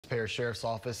Paris Sheriff's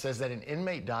Office says that an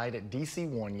inmate died at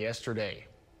DC-1 yesterday.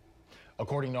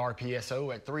 According to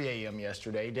RPSO, at 3 a.m.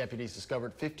 yesterday, deputies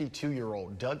discovered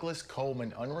 52-year-old Douglas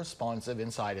Coleman unresponsive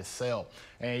inside his cell.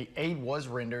 Aid was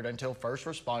rendered until first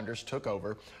responders took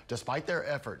over. Despite their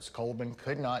efforts, Coleman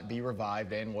could not be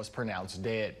revived and was pronounced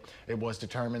dead. It was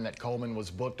determined that Coleman was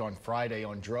booked on Friday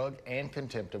on drug and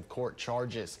contempt of court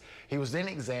charges. He was then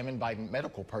examined by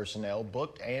medical personnel,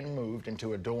 booked and moved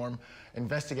into a dorm.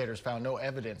 Investigators found no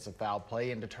evidence of foul play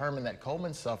and determined that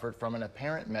Coleman suffered from an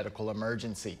apparent medical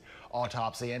emergency.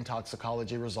 Autopsy and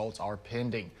toxicology results are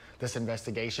pending. This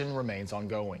investigation remains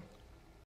ongoing.